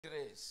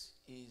Grace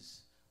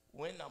is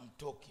when I'm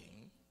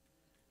talking,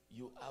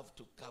 you have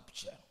to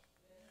capture.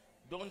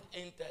 Don't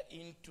enter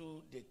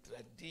into the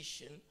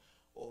tradition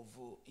of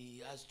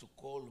he has to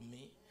call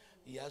me,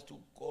 he has to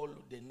call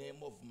the name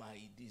of my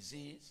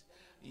disease,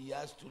 he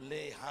has to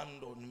lay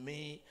hand on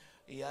me,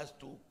 he has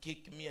to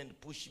kick me and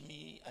push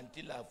me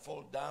until I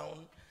fall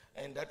down,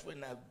 and that's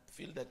when I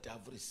feel that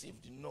I've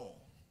received. No.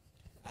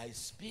 I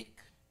speak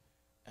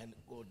and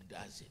God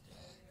does it.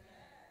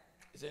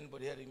 Is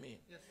anybody hearing me?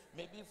 Yes.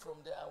 Maybe from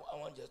there, I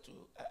want just to,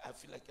 I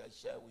feel like I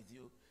share with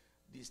you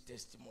this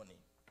testimony.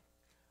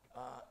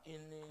 In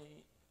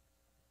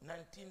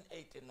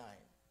 1989,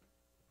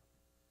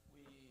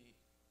 we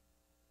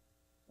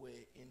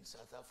were in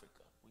South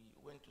Africa. We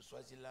went to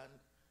Swaziland.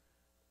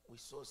 We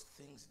saw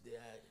things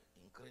there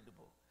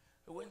incredible.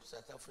 We went to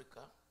South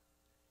Africa.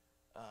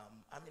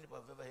 How many people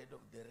have ever heard of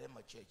the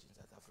Rema Church in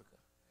South Africa?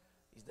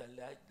 It's the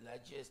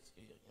largest,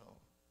 you know.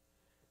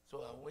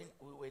 So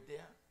we were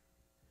there,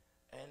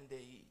 and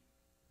they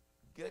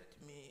get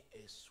me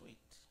a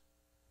suite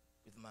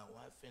with my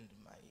wife and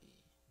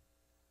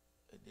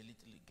the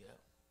little girl.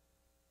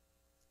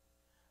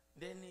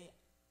 Then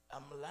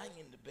I'm lying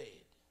in the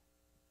bed.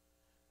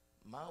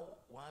 My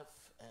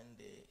wife and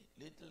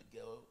the little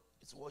girl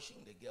is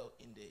washing the girl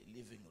in the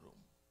living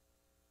room.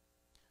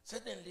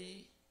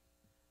 Suddenly,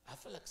 I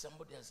feel like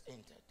somebody has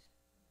entered.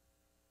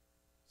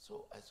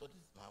 So I thought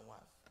it's my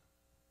wife.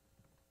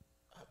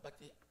 But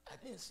I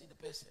didn't see the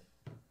person.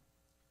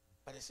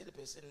 But I see the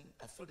person,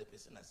 I feel the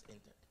person has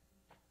entered.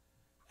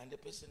 And the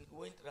person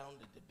went around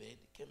the bed,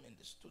 came and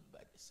stood by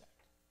the side.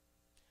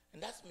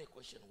 And asked me a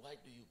question, why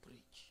do you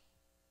preach?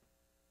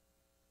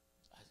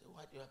 I said,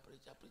 why do I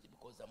preach? I preach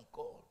because I'm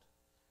called.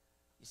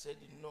 He said,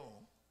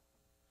 no.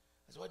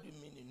 I said, what do you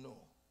mean you know?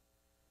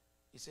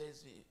 He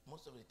says,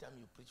 most of the time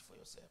you preach for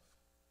yourself.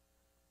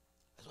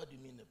 I said, what do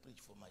you mean I preach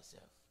for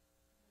myself?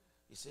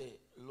 He said,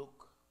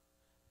 look,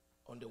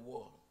 on the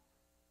wall,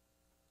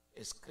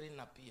 a screen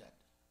appeared.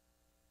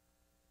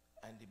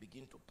 And they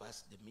begin to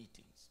pass the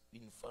meetings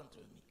in front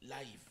of me,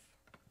 live.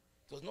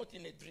 It was not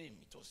in a dream.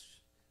 It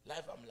was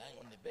live. I'm lying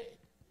on the bed.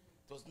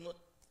 It was not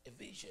a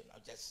vision.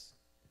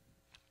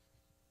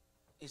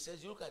 He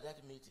says, you look at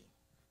that meeting.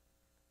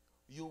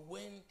 You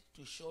went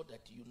to show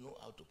that you know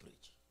how to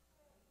preach.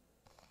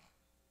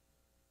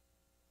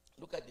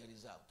 Look at the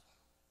result.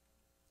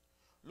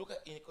 Look at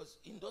it, because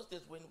in those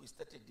days when we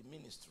started the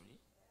ministry,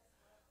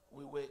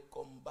 we were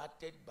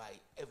combated by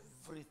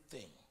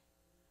everything.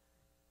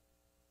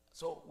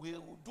 So we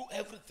will do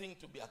everything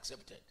to be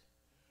accepted.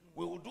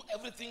 We will do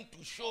everything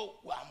to show,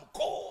 well, I'm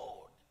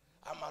called,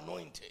 I'm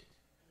anointed.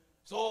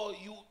 So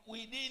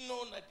we didn't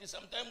know that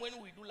sometimes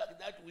when we do like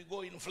that, we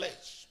go in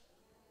flesh.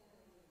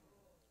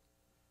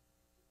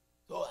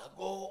 So I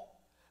go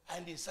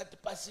and they start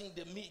passing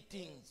the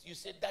meetings. You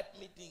said that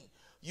meeting,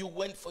 you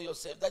went for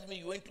yourself. That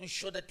means you went to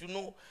show that you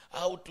know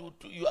how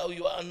how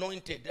you are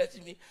anointed. That's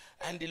me.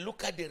 And they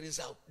look at the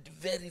result,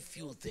 very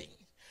few things.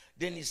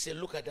 Then he said,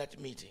 look at that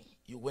meeting.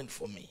 You went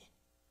for me.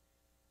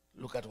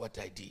 Look at what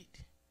I did.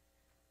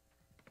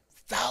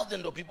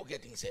 Thousands of people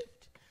getting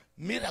saved.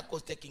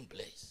 Miracles taking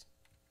place.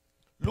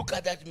 Look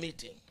at that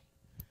meeting.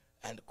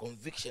 And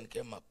conviction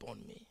came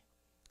upon me.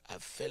 I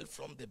fell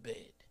from the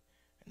bed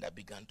and I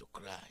began to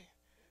cry.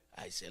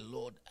 I said,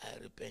 Lord,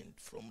 I repent.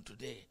 From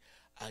today,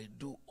 I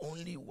do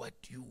only what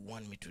you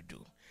want me to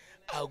do.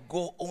 I'll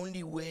go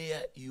only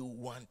where you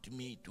want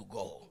me to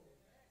go.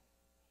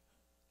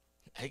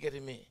 Are you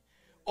getting me?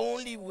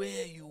 Only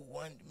where you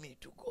want me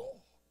to go.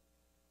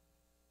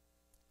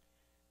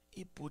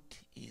 He put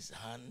his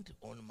hand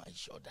on my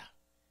shoulder.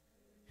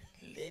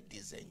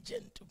 Ladies and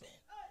gentlemen,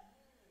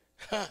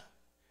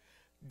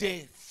 the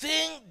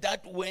thing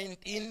that went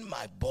in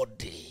my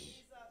body,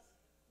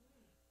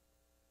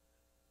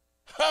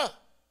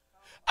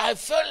 I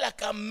felt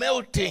like I'm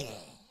melting.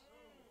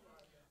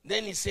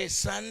 Then he says,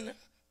 son,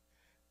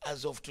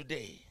 as of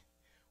today,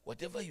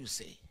 whatever you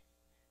say,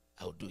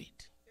 I'll do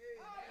it.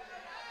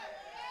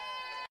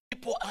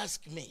 People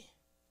ask me,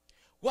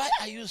 why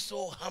are you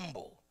so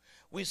humble?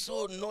 We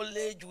saw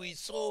knowledge, we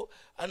saw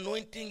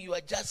anointing, you are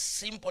just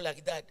simple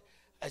like that.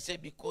 I say,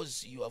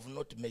 because you have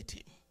not met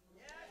him.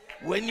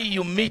 When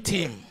you meet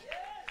him,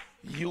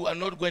 you are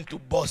not going to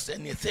boast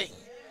anything.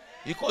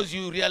 Because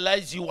you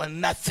realize you are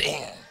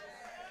nothing.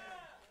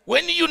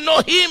 When you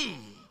know him,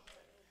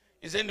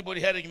 is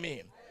anybody hearing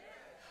me?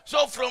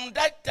 So from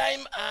that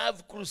time, I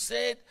have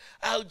crusade.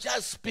 I'll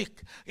just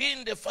speak.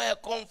 In the fire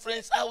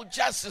conference, I'll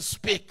just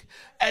speak.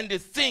 And the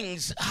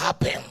things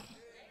happen.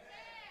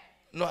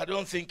 No, I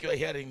don't think you're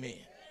hearing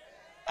me.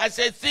 I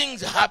said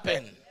things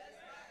happen.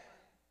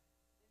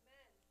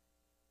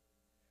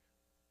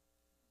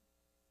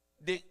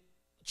 The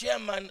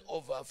chairman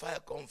of our fire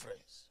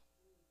conference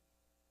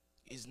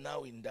is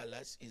now in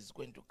Dallas. He's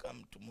going to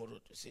come tomorrow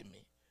to see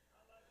me.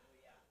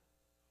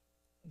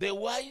 The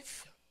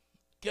wife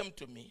came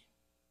to me.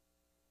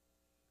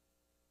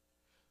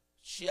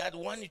 She had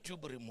one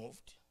tube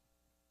removed,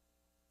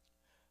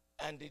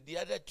 and the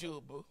other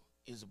tube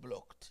is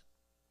blocked.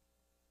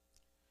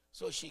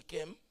 So she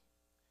came.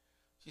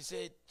 She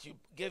said, she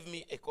gave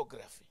me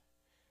echography.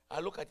 I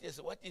look at it and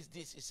said, what is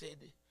this? He said,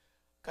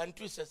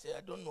 country. I said,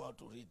 I don't know how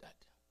to read that.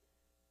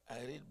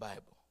 I read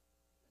Bible.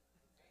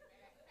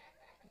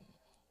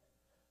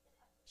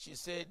 She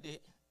said,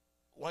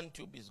 one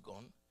tube is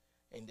gone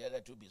and the other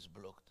tube is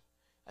blocked.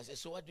 I said,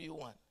 so what do you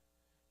want?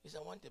 He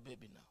said, I want a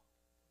baby now.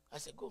 I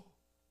said, go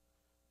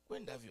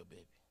and have your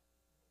baby.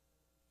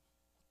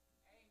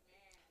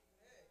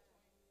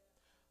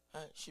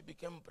 She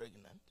became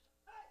pregnant.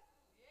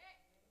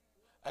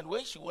 And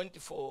when she went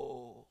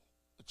for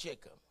a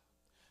checkup,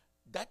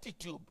 that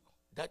tube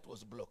that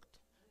was blocked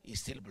is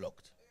still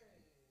blocked.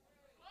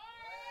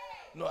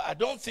 No, I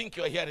don't think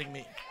you're hearing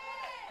me.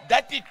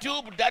 That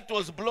tube that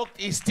was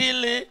blocked is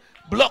still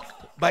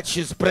blocked, but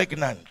she's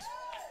pregnant.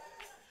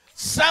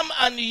 Some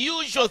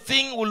unusual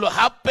thing will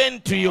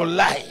happen to your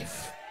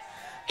life.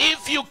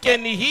 If you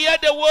can hear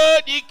the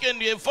word, you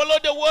can follow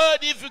the word.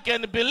 If you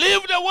can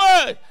believe the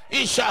word,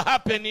 it shall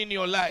happen in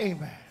your life.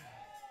 Amen.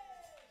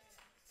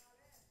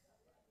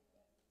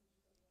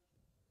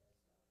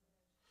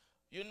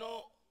 You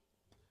know,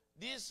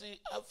 this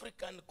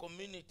African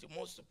community,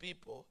 most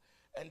people,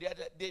 and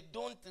they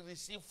don't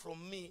receive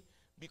from me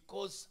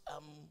because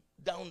I'm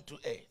down to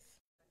earth.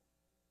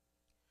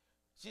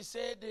 She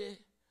said,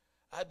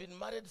 I've been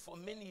married for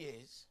many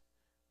years,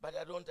 but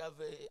I don't have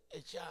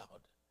a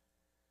child.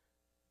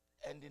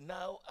 And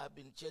now I've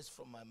been chased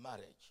from my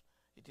marriage.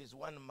 It is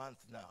 1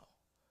 month now.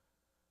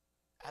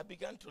 I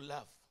began to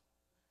laugh.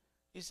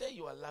 He said,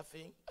 you are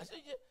laughing? I said,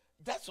 yeah,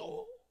 that's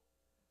all.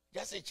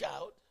 Just a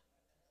child.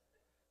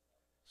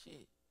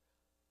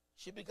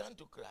 She began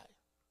to cry.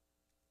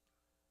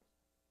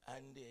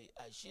 And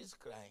as she's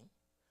crying,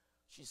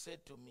 she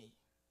said to me,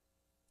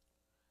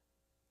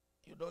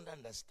 you don't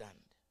understand.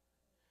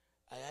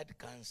 I had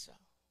cancer.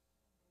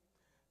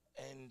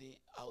 And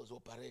I was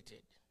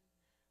operated.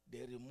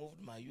 They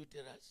removed my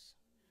uterus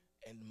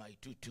and my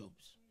 2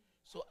 tubes.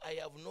 So I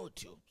have no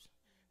tubes.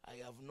 I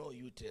have no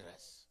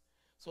uterus.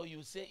 So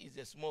you say it's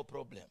a small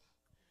problem.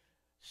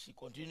 She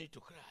continued to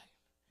cry.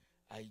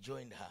 I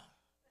joined her.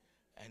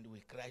 And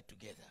we cried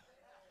together.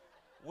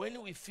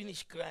 When we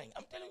finished crying,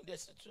 I'm telling you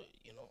this,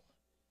 you know.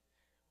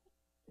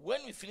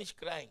 When we finished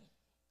crying,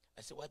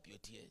 I said, wipe your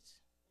tears.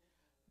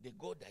 The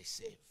God I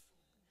serve,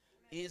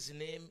 his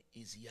name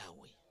is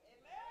Yahweh.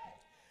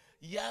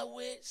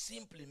 Yahweh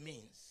simply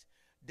means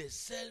the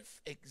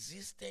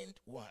self-existent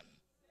one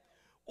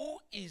who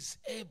is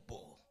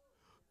able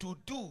to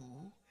do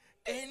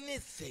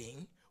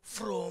anything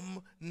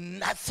from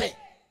nothing.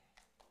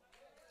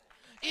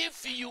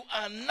 If you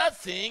are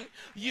nothing,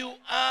 you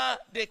are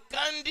the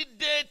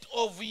candidate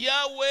of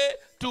Yahweh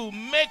to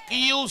make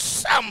you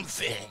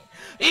something.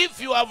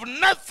 If you have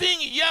nothing,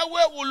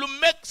 Yahweh will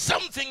make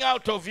something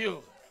out of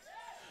you.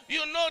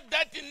 You know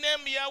that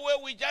name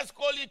Yahweh, we just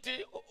call it,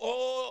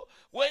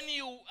 when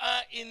you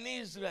are in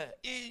Israel,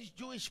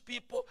 Jewish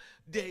people,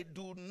 they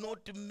do not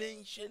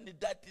mention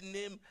that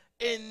name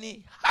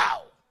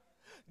anyhow.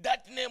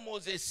 That name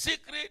was a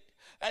secret,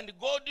 and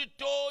God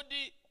told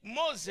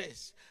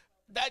Moses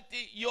that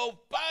your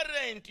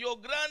parent, your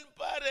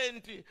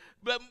grandparent,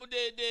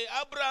 the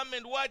Abraham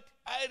and what,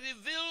 I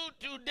revealed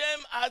to them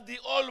as the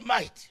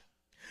Almighty.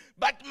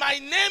 But my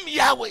name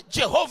Yahweh,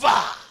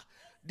 Jehovah,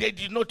 they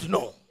did not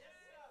know.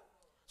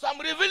 So I'm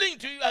revealing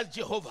to you as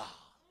Jehovah.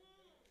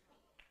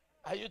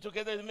 Are you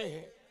together with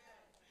me?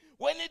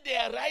 When they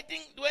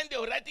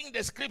were writing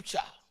the scripture,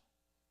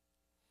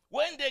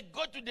 when they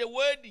go to the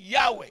word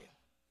Yahweh,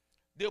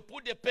 they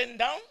put the pen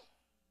down,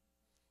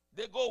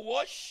 they go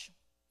wash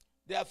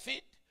their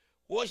feet,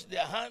 wash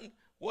their hand,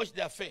 wash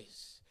their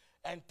face,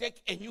 and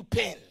take a new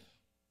pen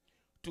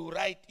to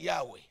write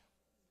Yahweh.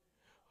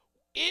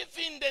 If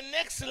in the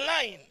next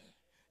line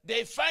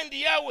they find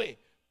Yahweh,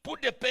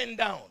 put the pen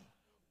down,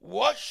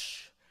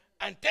 wash,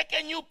 and take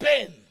a new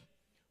pen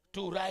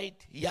to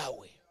write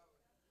Yahweh.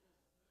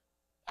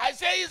 I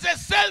say it's a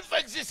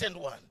self-existent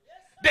one.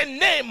 The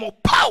name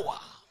of power.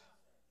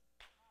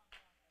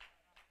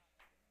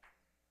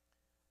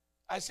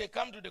 I say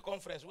come to the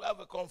conference. We have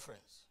a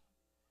conference.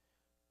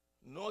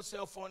 No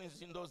cell phones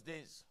in those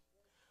days.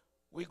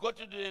 We go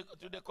to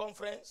the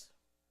conference.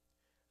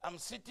 I'm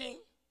sitting.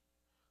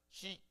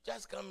 She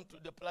just come to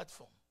the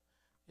platform.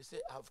 He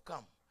said, I've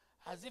come.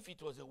 As if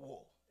it was a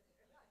war.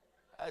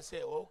 I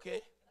say,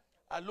 okay.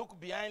 I look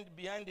behind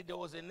there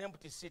was an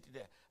empty seat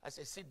there. I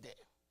said, sit there.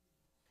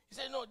 He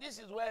said, no, this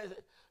is where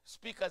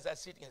speakers are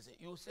sitting. I said,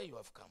 you say you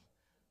have come.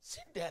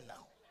 Sit there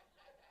now.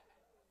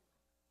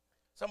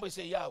 Somebody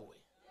say Yahweh. Yahweh.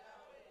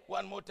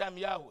 One more time,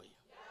 Yahweh.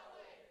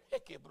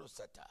 Yahweh.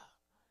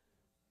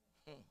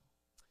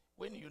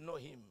 When you know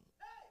him,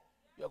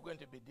 you are going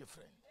to be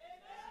different.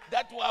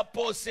 That's why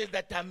Paul says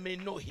that I may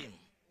know him.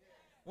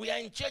 We are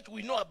in church,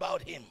 we know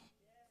about him.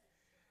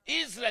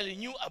 Israel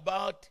knew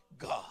about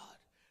God.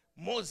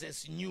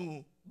 Moses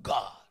knew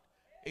God.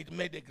 It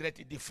made a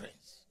great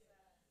difference.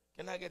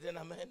 Can I get an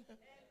amen? Amen.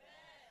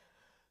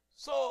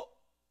 So,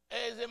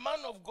 as a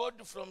man of God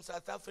from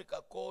South Africa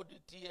called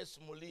T.S.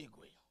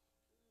 Muligwe,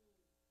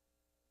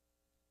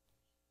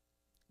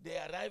 they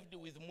arrived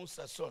with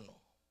Musa Sono.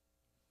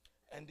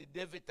 and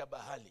David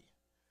Tabahali.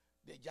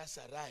 They just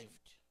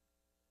arrived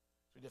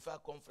to the fire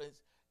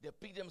conference. They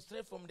picked them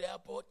straight from the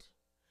airport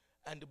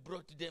and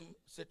brought them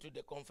straight to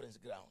the conference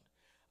ground.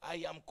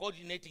 I am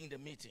coordinating the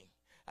meeting.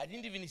 I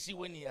didn't even see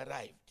when he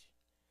arrived.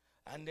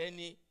 And then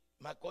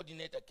my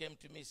coordinator came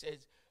to me and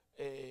says,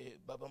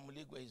 Baba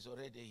Muligwa is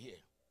already here.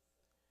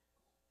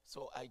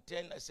 So I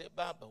turned, I said,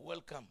 Baba,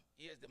 welcome.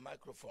 Here's the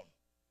microphone.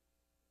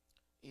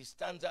 He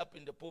stands up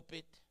in the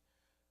pulpit.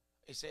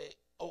 He said,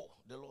 oh,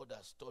 the Lord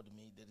has told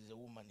me there is a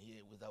woman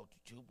here without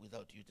tube,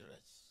 without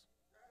uterus.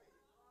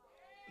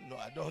 No,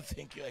 I don't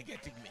think you are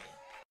getting me.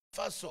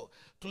 First, so,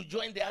 to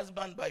join the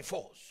husband by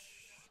force.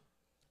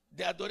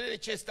 They had already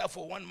chased her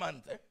for 1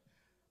 month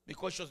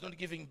because she was not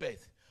giving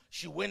birth.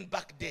 She went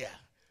back there.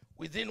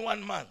 Within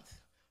 1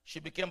 month, she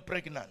became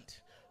pregnant.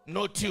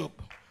 No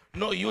tube,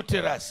 no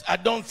uterus. I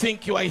don't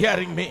think you are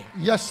hearing me.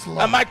 Yes,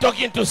 Lord. Am I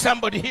talking to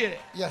somebody here?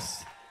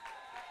 Yes.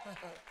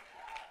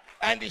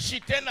 And she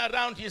turned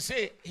around, he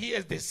said,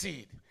 here's the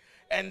seed.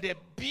 And the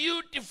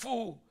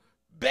beautiful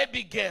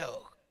baby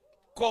girl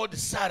called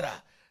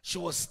Sarah, she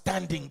was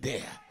standing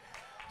there.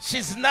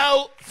 She's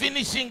now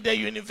finishing the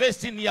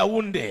university in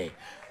Yaoundé.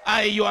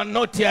 You are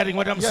not hearing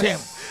what I'm saying.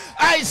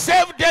 I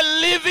serve the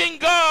living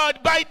God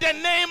by the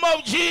name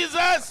of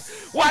Jesus.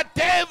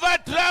 Whatever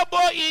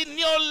trouble in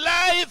your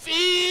life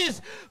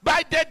is,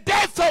 by the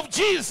death of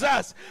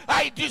Jesus,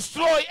 I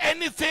destroy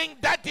anything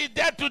that is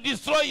there to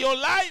destroy your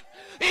life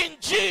in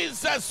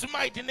Jesus'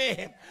 mighty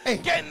name.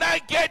 Amen. Can I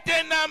get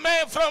an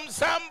amen from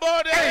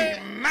somebody?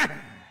 Amen.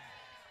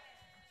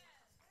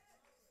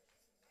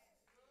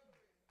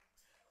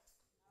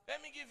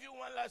 Let me give you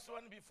one last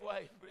one before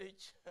I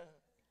preach.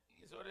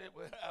 It's already,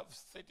 I have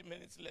 30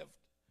 minutes left.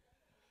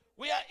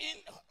 We are,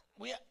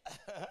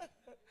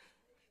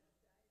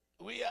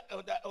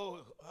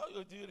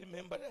 how do you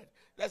remember that?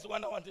 That's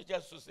one I wanted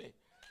just to say.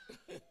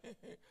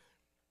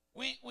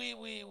 we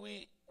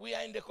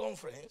are in the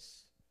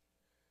conference,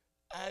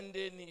 and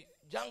in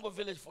Jungle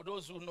Village, for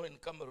those who know in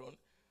Cameroon,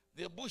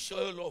 the bush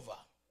all over.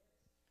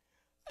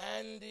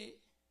 And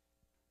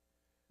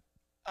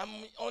I'm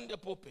on the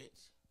pulpit.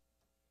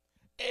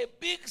 A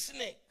big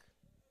snake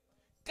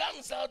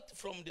comes out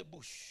from the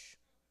bush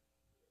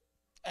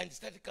and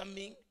started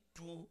coming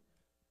to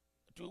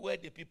where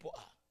the people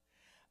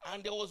are.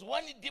 And there was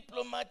one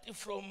diplomat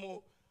from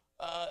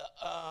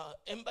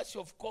Embassy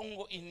of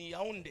Congo in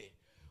Yaoundé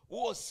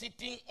who was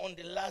sitting on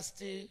the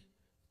last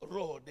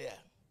row there.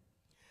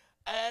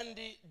 And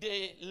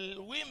the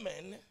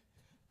women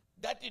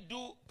that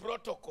do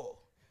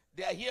protocol,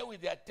 they are here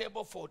with their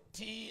table for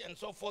tea and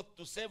so forth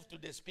to serve to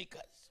the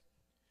speakers.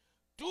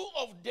 Two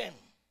of them,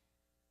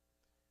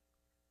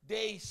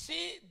 they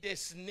see the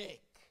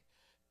snake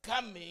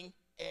coming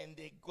and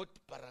they got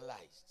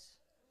paralyzed.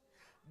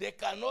 They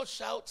cannot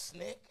shout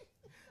snake.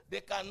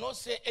 They cannot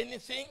say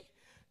anything.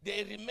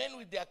 They remain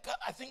with their cup.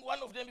 I think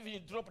one of them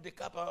even dropped the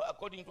cup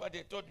according to what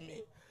they told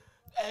me.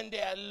 And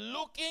they are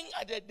looking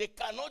at it. They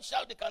cannot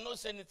shout. They cannot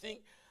say anything.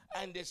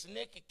 And the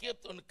snake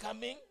kept on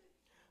coming.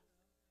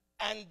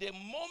 And the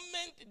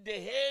moment the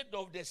head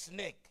of the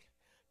snake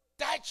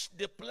touched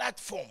the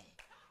platform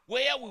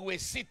where we were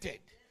seated,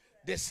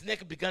 the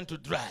snake began to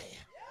dry.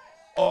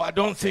 Oh, I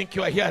don't think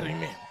you are hearing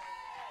me.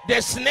 The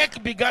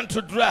snake began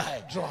to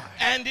dry.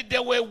 And they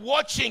were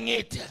watching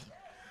it.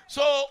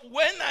 So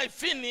when I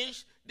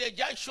finished, they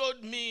just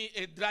showed me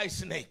a dry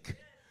snake.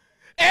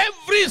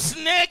 Every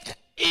snake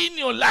in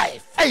your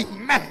life,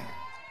 amen,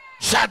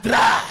 shall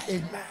dry.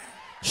 Amen.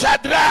 Shall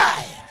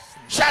dry.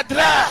 Shall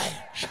dry.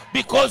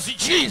 Because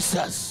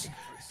Jesus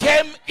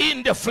came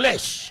in the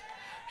flesh.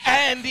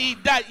 And he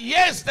died.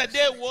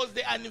 Yesterday was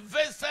the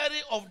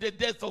anniversary of the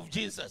death of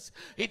Jesus.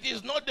 It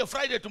is not the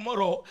Friday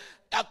tomorrow.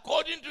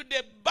 According to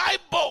the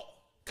Bible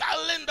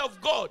calendar of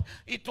God,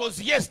 it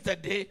was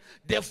yesterday,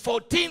 the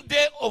 14th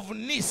day of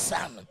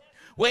Nisan,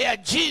 where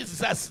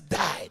Jesus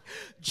died.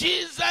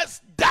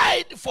 Jesus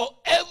died for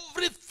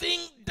everything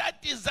that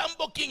is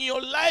unbooking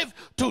your life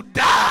to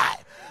die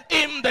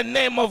in the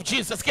name of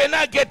Jesus. Can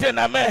I get an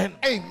amen?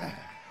 Amen.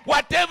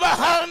 Whatever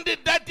hand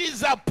that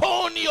is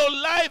upon your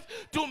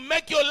life to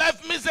make your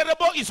life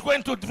miserable is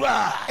going to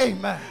dry.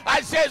 Amen.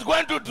 I say it's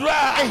going to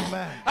dry.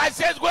 Amen. I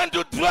say it's going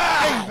to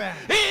dry. Amen.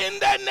 In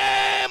the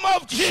name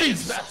of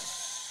Jesus.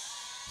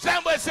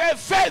 Somebody say,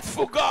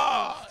 faithful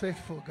God.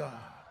 Faithful God.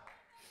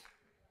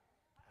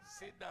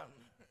 Sit down.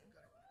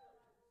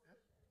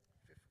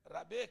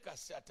 Rebecca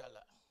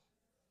Satala.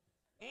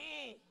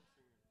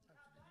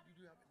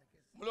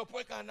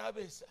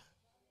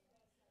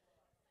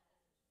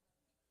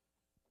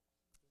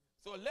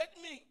 So let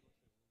me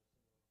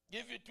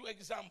give you two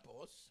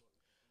examples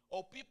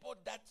of people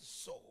that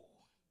saw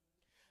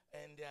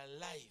and their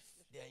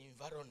life, their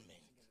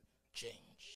environment changed.